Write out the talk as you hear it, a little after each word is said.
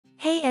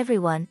Hey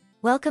everyone,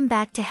 welcome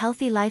back to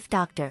Healthy Life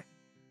Doctor.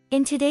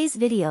 In today's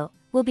video,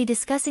 we'll be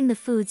discussing the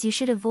foods you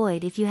should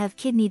avoid if you have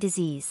kidney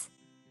disease.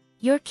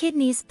 Your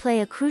kidneys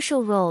play a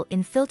crucial role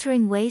in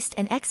filtering waste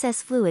and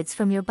excess fluids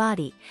from your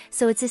body,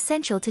 so it's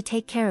essential to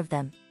take care of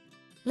them.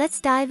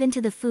 Let's dive into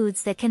the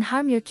foods that can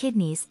harm your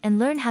kidneys and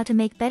learn how to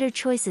make better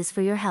choices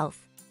for your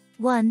health.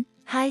 1.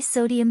 High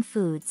sodium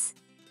foods.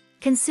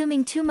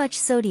 Consuming too much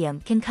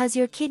sodium can cause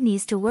your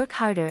kidneys to work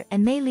harder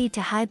and may lead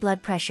to high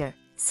blood pressure.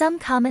 Some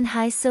common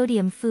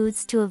high-sodium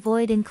foods to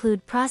avoid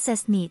include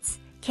processed meats,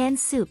 canned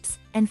soups,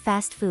 and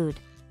fast food.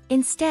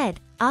 Instead,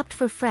 opt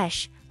for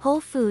fresh,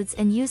 whole foods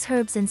and use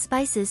herbs and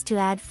spices to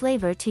add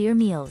flavor to your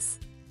meals.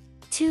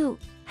 2.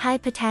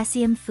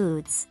 High-potassium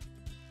foods.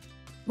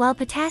 While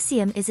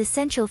potassium is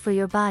essential for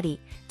your body,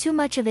 too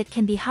much of it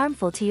can be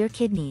harmful to your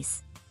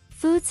kidneys.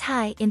 Foods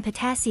high in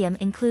potassium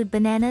include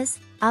bananas,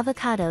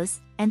 avocados,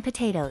 and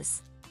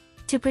potatoes.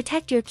 To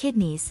protect your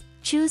kidneys,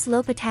 choose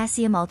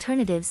low-potassium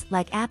alternatives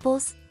like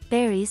apples,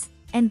 berries,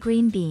 and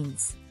green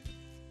beans.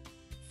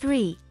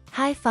 3.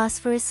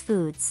 High-phosphorus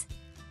foods.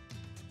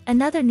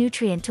 Another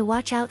nutrient to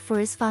watch out for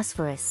is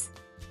phosphorus.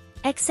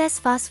 Excess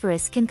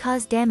phosphorus can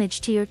cause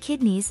damage to your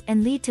kidneys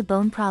and lead to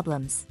bone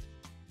problems.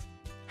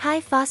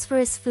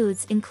 High-phosphorus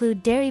foods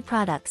include dairy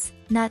products,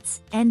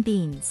 nuts, and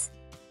beans.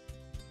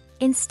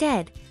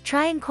 Instead,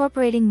 try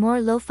incorporating more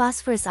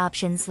low-phosphorus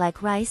options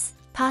like rice,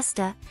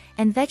 pasta,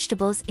 and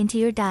vegetables into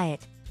your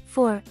diet.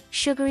 4.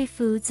 Sugary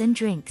foods and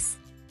drinks.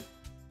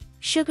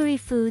 Sugary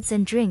foods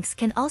and drinks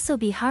can also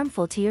be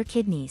harmful to your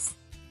kidneys.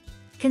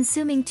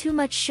 Consuming too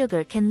much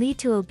sugar can lead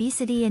to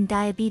obesity and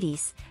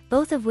diabetes,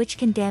 both of which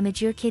can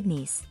damage your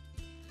kidneys.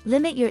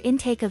 Limit your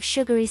intake of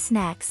sugary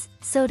snacks,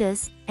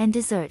 sodas, and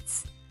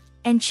desserts.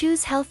 And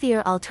choose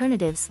healthier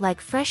alternatives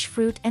like fresh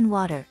fruit and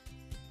water.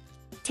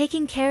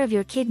 Taking care of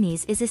your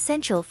kidneys is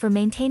essential for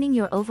maintaining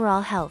your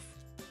overall health.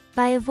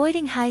 By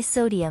avoiding high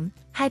sodium,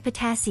 high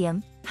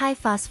potassium, high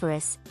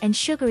phosphorus, and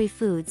sugary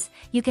foods,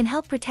 you can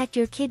help protect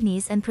your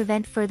kidneys and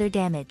prevent further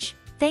damage.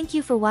 Thank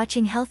you for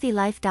watching Healthy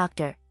Life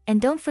Doctor, and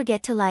don't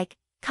forget to like,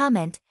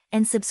 comment,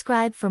 and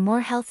subscribe for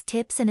more health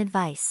tips and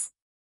advice.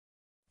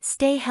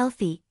 Stay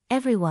healthy,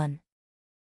 everyone.